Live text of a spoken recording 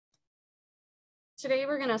Today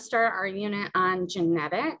we're going to start our unit on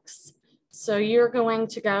genetics. So you're going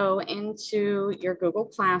to go into your Google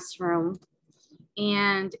Classroom,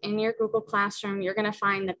 and in your Google Classroom, you're going to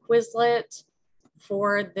find the Quizlet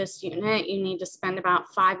for this unit. You need to spend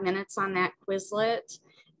about 5 minutes on that Quizlet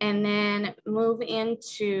and then move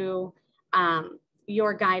into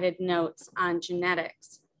your guided notes on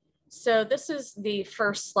genetics. So this is the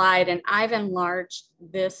first slide, and I've enlarged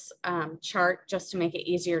this chart just to make it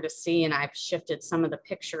easier to see, and I've shifted some of the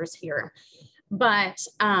pictures here. But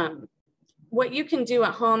what you can do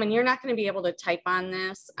at home, and you're not going to be able to type on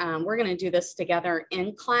this, we're going to do this together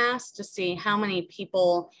in class to see how many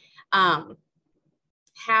people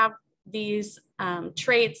have these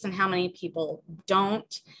traits and how many people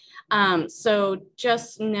don't. So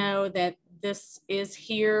just know that this is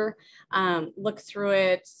here. Look through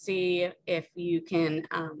it, see if you can,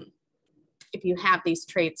 if you have these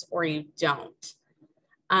traits or you don't.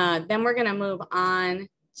 Then we're going to move on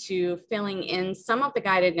to filling in some of the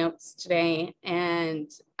guided notes today, and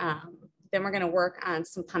then we're going to work on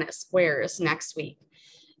some Punnett squares next week.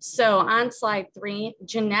 So on slide 3,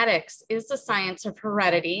 genetics is the science of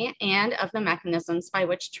heredity and of the mechanisms by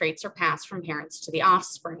which traits are passed from parents to the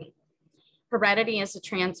offspring. Heredity is a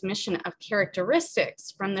transmission of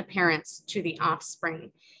characteristics from the parents to the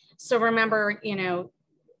offspring. So remember,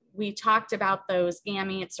 we talked about those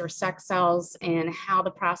gametes or sex cells and how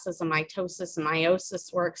the process of mitosis and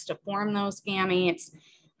meiosis works to form those gametes,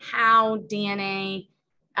 how DNA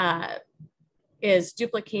is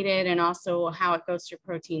duplicated, and also how it goes through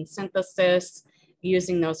protein synthesis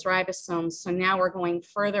using those ribosomes. So now we're going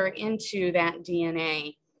further into that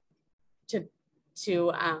DNA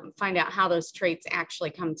to find out how those traits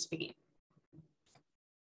actually come to be.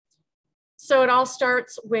 So it all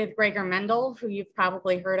starts with Gregor Mendel, who you've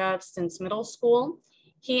probably heard of since middle school.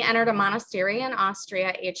 He entered a monastery in Austria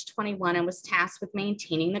at age 21 and was tasked with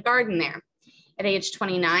maintaining the garden there. At age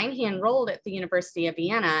 29, he enrolled at the University of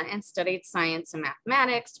Vienna and studied science and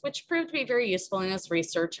mathematics, which proved to be very useful in his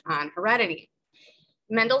research on heredity.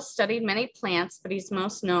 Mendel studied many plants, but he's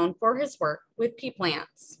most known for his work with pea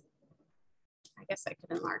plants. I guess I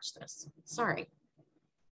could enlarge this. Sorry.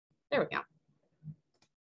 There we go.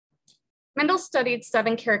 Mendel studied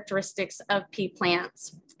 7 characteristics of pea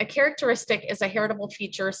plants. A characteristic is a heritable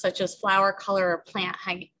feature such as flower color or plant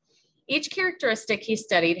height. Each characteristic he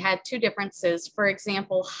studied had 2 differences. For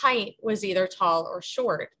example, height was either tall or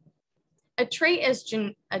short. A trait is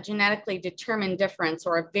a genetically determined difference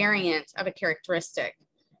or a variant of a characteristic.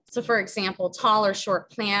 So for example, tall or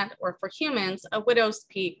short plant, or for humans, a widow's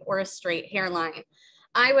peak or a straight hairline.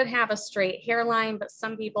 I would have a straight hairline, but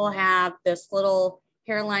some people have this little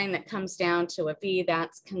hairline that comes down to a V.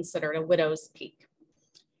 That's considered a widow's peak.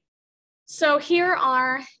 So here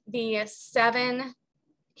are the 7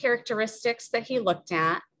 characteristics that he looked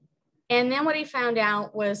at. And then what he found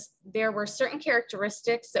out was there were certain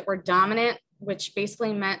characteristics that were dominant, which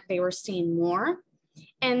basically meant they were seen more.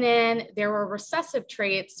 And then there were recessive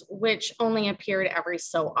traits, which only appeared every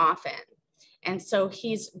so often. And so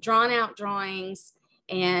he's drawn out drawings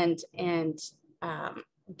and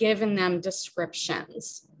given them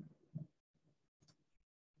descriptions.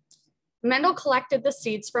 Mendel collected the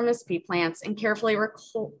seeds from his pea plants and carefully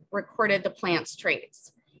recorded the plant's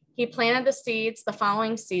traits. He planted the seeds the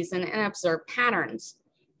following season and observed patterns.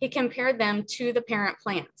 He compared them to the parent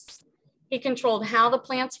plants. He controlled how the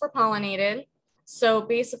plants were pollinated. So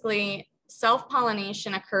basically,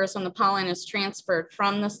 self-pollination occurs when the pollen is transferred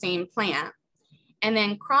from the same plant. And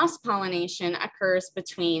then cross-pollination occurs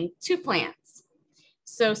between 2 plants.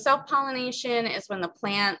 So self-pollination is when the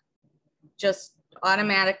plant just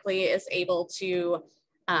automatically is able to,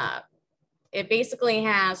 it basically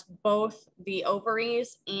has both the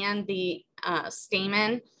ovaries and the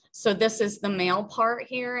stamen. So this is the male part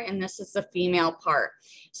here, and this is the female part.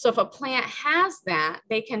 So if a plant has that,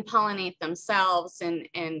 they can pollinate themselves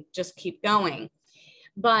and just keep going.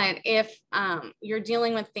 But if you're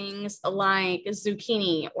dealing with things like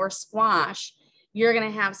zucchini or squash, you're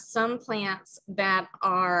going to have some plants that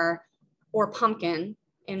are, or pumpkin.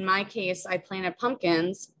 In my case, I planted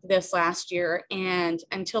pumpkins this last year, and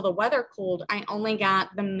until the weather cooled, I only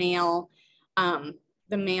got the male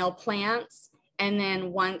plants. And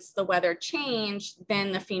then once the weather changed,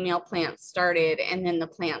 then the female plants started, and then the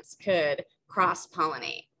plants could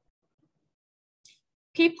cross-pollinate.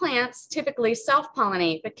 Pea plants typically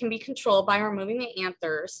self-pollinate, but can be controlled by removing the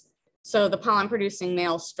anthers, so the pollen-producing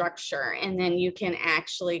male structure, and then you can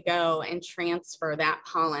actually go and transfer that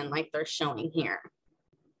pollen like they're showing here.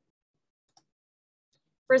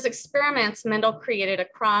 For his experiments, Mendel created a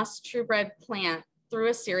cross true-bred plant through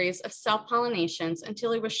a series of self-pollinations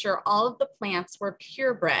until he was sure all of the plants were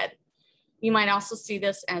purebred. You might also see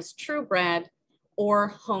this as truebred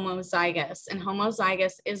or homozygous. And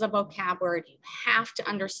homozygous is a vocab word. You have to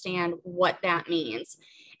understand what that means.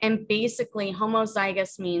 And basically,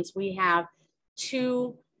 homozygous means we have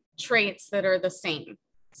two traits that are the same.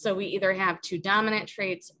 So we either have two dominant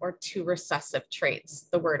traits or two recessive traits.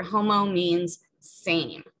 The word homo means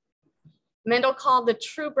same. Mendel called the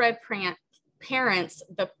truebred parents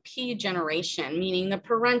the P generation, meaning the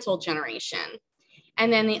parental generation.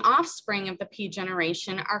 And then the offspring of the P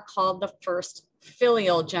generation are called the first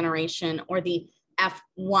filial generation, or the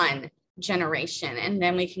F1 generation. And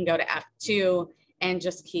then we can go to F2 and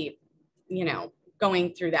just keep,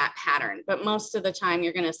 going through that pattern. But most of the time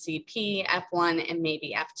you're going to see P, F1, and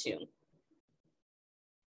maybe F2.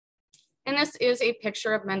 And this is a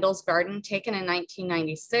picture of Mendel's garden taken in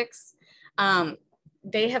 1996.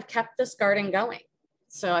 They have kept this garden going.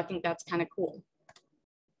 So I think that's kind of cool.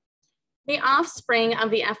 The offspring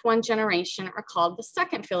of the F1 generation are called the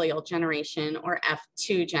second filial generation, or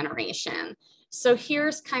F2 generation. So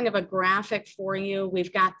here's kind of a graphic for you.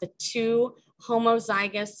 We've got the two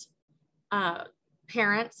homozygous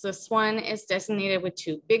parents. This one is designated with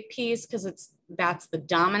two big P's because that's the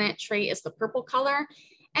dominant trait, is the purple color.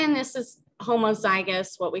 And this is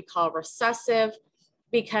homozygous, what we call recessive,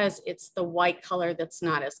 because it's the white color that's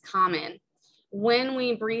not as common. When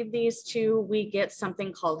we breed these two, we get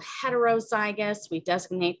something called heterozygous. We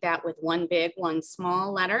designate that with one big, one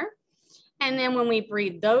small letter. And then when we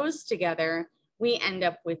breed those together, we end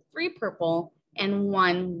up with three purple and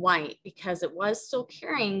one white, because it was still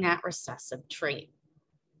carrying that recessive trait.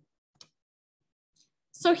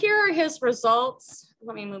 So here are his results.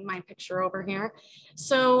 Let me move my picture over here.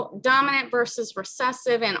 So dominant versus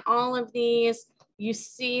recessive, and all of these, you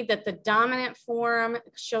see that the dominant form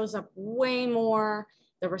shows up way more,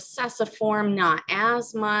 the recessive form not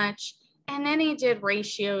as much. And then he did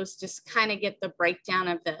ratios just kind of get the breakdown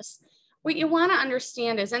of this. What you want to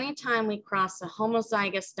understand is anytime we cross a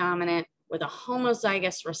homozygous dominant with a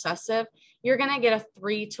homozygous recessive, you're going to get a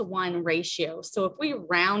 3-to-1 ratio. So if we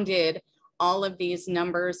rounded all of these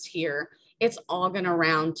numbers here, it's all going to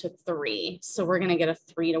round to 3. So we're going to get a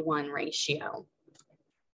 3-to-1 ratio.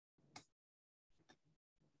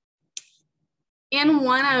 In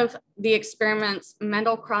one of the experiments,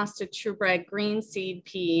 Mendel crossed a truebred green seed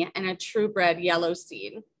pea and a truebred yellow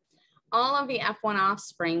seed. All of the F1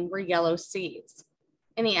 offspring were yellow seeds.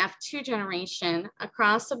 In the F2 generation, a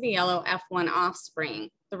cross of the yellow F1 offspring,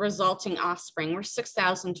 the resulting offspring were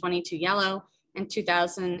 6,022 yellow and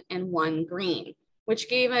 2,001 green, which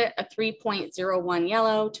gave it a 3.01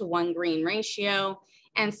 yellow to 1 green ratio.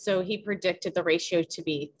 And so he predicted the ratio to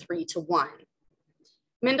be 3-to-1.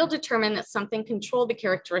 Mendel determined that something controlled the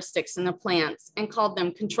characteristics in the plants and called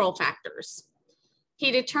them control factors.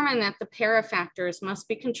 He determined that the pair of factors must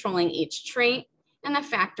be controlling each trait, and the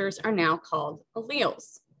factors are now called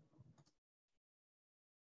alleles.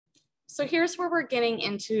 So here's where we're getting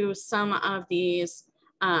into some of these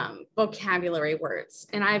vocabulary words,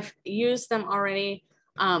 and I've used them already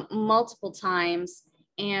multiple times.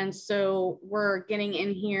 And so we're getting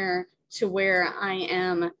in here to where I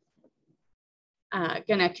am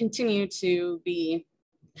gonna continue to be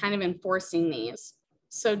kind of enforcing these.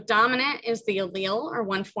 So dominant is the allele or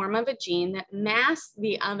one form of a gene that masks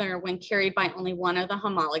the other when carried by only one of the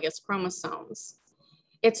homologous chromosomes.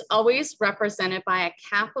 It's always represented by a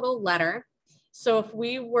capital letter. So if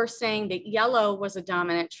we were saying that yellow was a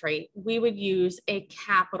dominant trait, we would use a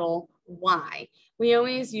capital Y. We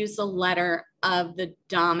always use the letter of the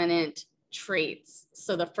dominant traits.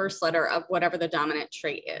 So the first letter of whatever the dominant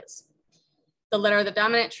trait is. The letter of the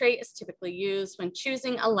dominant trait is typically used when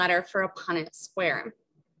choosing a letter for a Punnett square.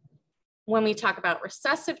 When we talk about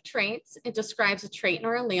recessive traits, it describes a trait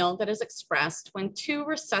or allele that is expressed when two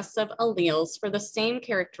recessive alleles for the same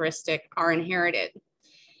characteristic are inherited,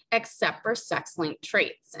 except for sex-linked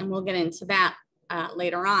traits. And we'll get into that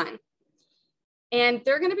later on. And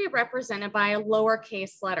they're going to be represented by a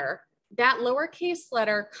lowercase letter. That lowercase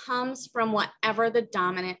letter comes from whatever the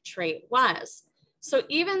dominant trait was. So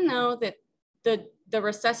even though that the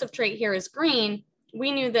recessive trait here is green,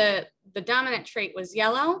 we knew that the dominant trait was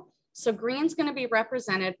yellow. So green's going to be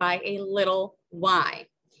represented by a little y.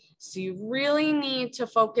 So you really need to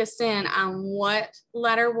focus in on what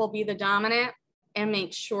letter will be the dominant and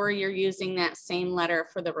make sure you're using that same letter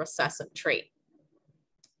for the recessive trait.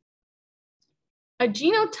 A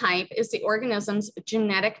genotype is the organism's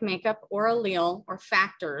genetic makeup or allele or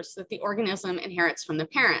factors that the organism inherits from the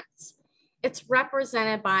parents. It's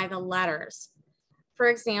represented by the letters. For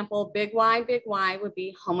example, big Y would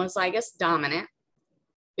be homozygous dominant.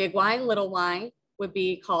 big Y would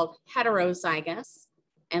be called heterozygous,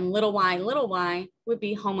 and little y would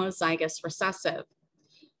be homozygous recessive.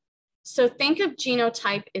 So think of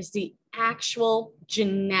genotype as the actual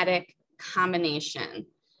genetic combination.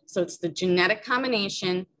 So it's the genetic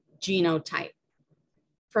combination, genotype.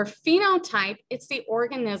 For phenotype, it's the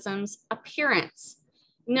organism's appearance.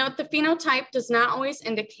 Note the phenotype does not always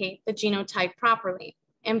indicate the genotype properly.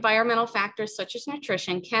 Environmental factors such as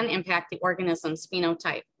nutrition can impact the organism's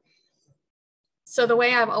phenotype. So the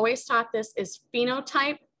way I've always taught this is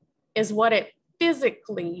phenotype is what it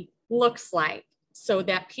physically looks like. So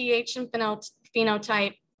that pH in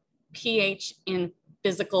phenotype, pH in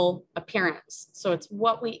physical appearance. So it's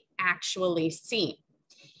what we actually see.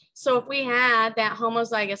 So if we had that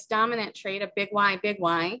homozygous dominant trait of big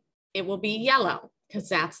Y, it will be yellow because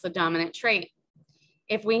that's the dominant trait.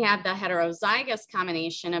 If we have the heterozygous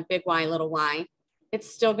combination of big Y,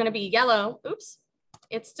 it's still going to be yellow. Oops.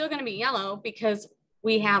 It's still going to be yellow because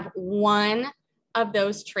we have one of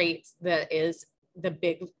those traits that is the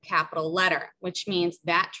big capital letter, which means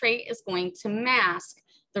that trait is going to mask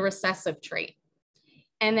the recessive trait.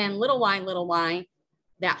 And then little y,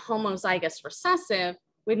 that homozygous recessive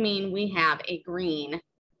would mean we have a green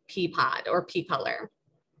pea pod or pea color.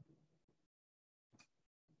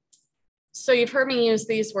 So you've heard me use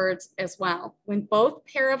these words as well. When both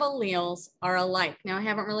pair of alleles are alike. Now I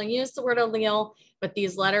haven't really used the word allele, but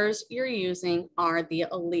these letters you're using are the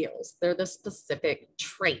alleles. They're the specific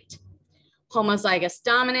trait. Homozygous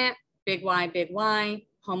dominant, big Y,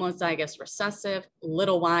 homozygous recessive,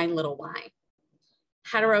 little y.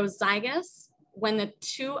 Heterozygous, when the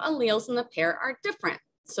two alleles in the pair are different.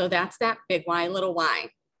 So that's that big Y.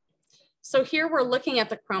 So here we're looking at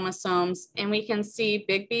the chromosomes and we can see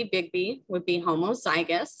big B would be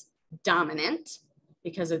homozygous, dominant,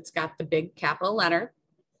 because it's got the big capital letter.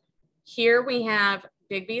 Here we have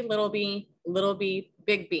big B, little b,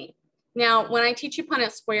 big B. Now, when I teach you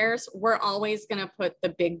Punnett squares, we're always going to put the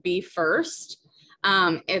big B first.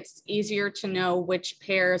 It's easier to know which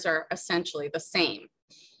pairs are essentially the same.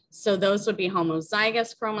 So those would be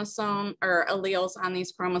homozygous chromosome or alleles on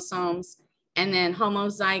these chromosomes. And then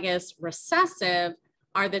homozygous recessive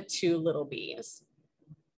are the two little b's.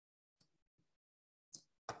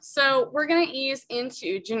 So we're going to ease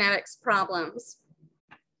into genetics problems.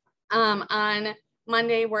 On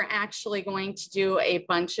Monday, we're actually going to do a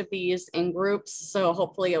bunch of these in groups. So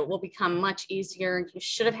hopefully it will become much easier. You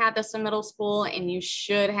should have had this in middle school and you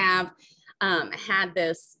should have had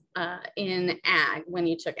this in ag when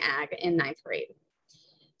you took ag in 9th grade.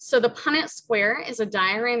 So the Punnett square is a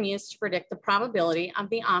diagram used to predict the probability of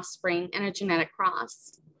the offspring in a genetic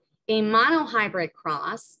cross. A monohybrid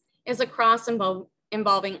cross is a cross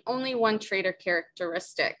involving only one trait or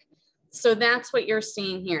characteristic. So that's what you're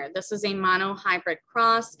seeing here. This is a monohybrid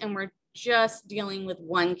cross and we're just dealing with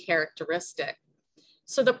one characteristic.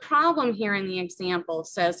 So the problem here in the example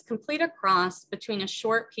says complete a cross between a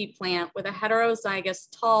short pea plant with a heterozygous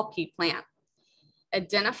tall pea plant.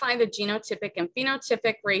 Identify the genotypic and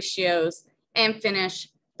phenotypic ratios and finish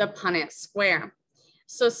the Punnett square.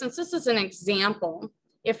 So since this is an example,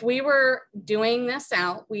 if we were doing this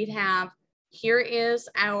out, we'd have, here is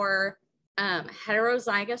our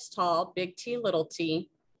heterozygous tall, big T, little t,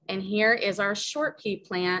 and here is our short pea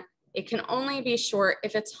plant. It can only be short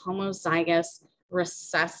if it's homozygous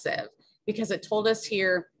recessive because it told us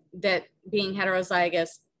here that being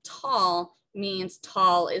heterozygous tall means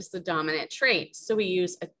tall is the dominant trait. So we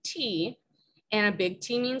use a T and a big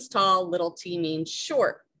T means tall, little t means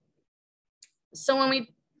short. So when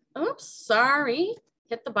we, oops, sorry,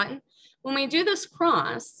 hit the button. When we do this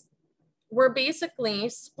cross, we're basically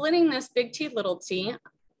splitting this big T, little t.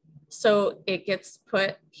 So it gets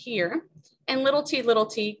put here and little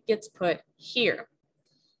t gets put here.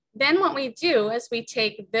 Then what we do is we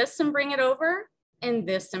take this and bring it over and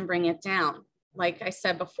this and bring it down. Like I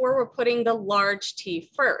said before, we're putting the large T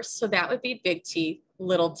first. So that would be big T,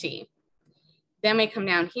 little t. Then we come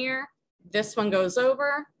down here. This one goes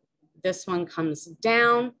over. This one comes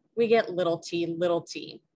down. We get little t, little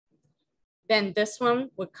t. Then this one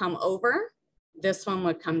would come over. This one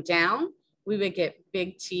would come down. We would get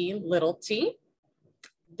big T, little t.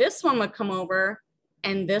 This one would come over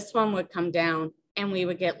and this one would come down and we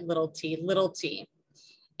would get little t, little t.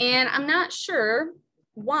 And I'm not sure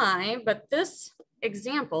why, but this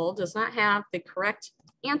example does not have the correct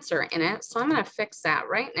answer in it. So I'm going to fix that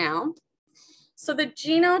right now. So the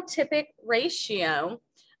genotypic ratio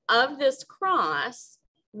of this cross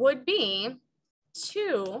would be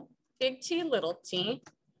 2 big T, little t,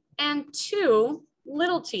 and 2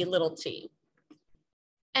 little t.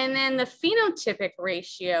 And then the phenotypic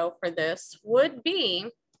ratio for this would be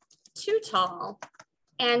too tall,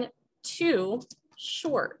 and too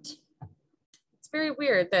short. It's very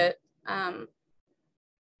weird that I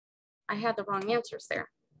had the wrong answers there.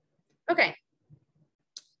 Okay,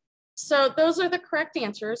 so those are the correct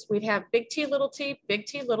answers. We'd have big T, little t, big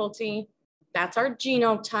T, little t. That's our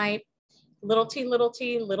genotype. Little t, little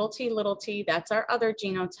t, little t, little t. That's our other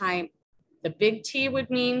genotype. The big T would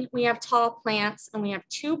mean we have tall plants, and we have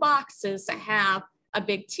 2 boxes that have a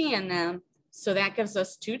big T in them. So that gives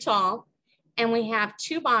us too tall. And we have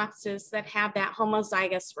 2 boxes that have that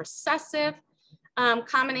homozygous recessive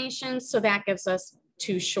combination. So that gives us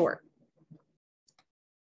too short.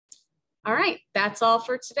 All right, that's all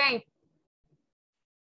for today.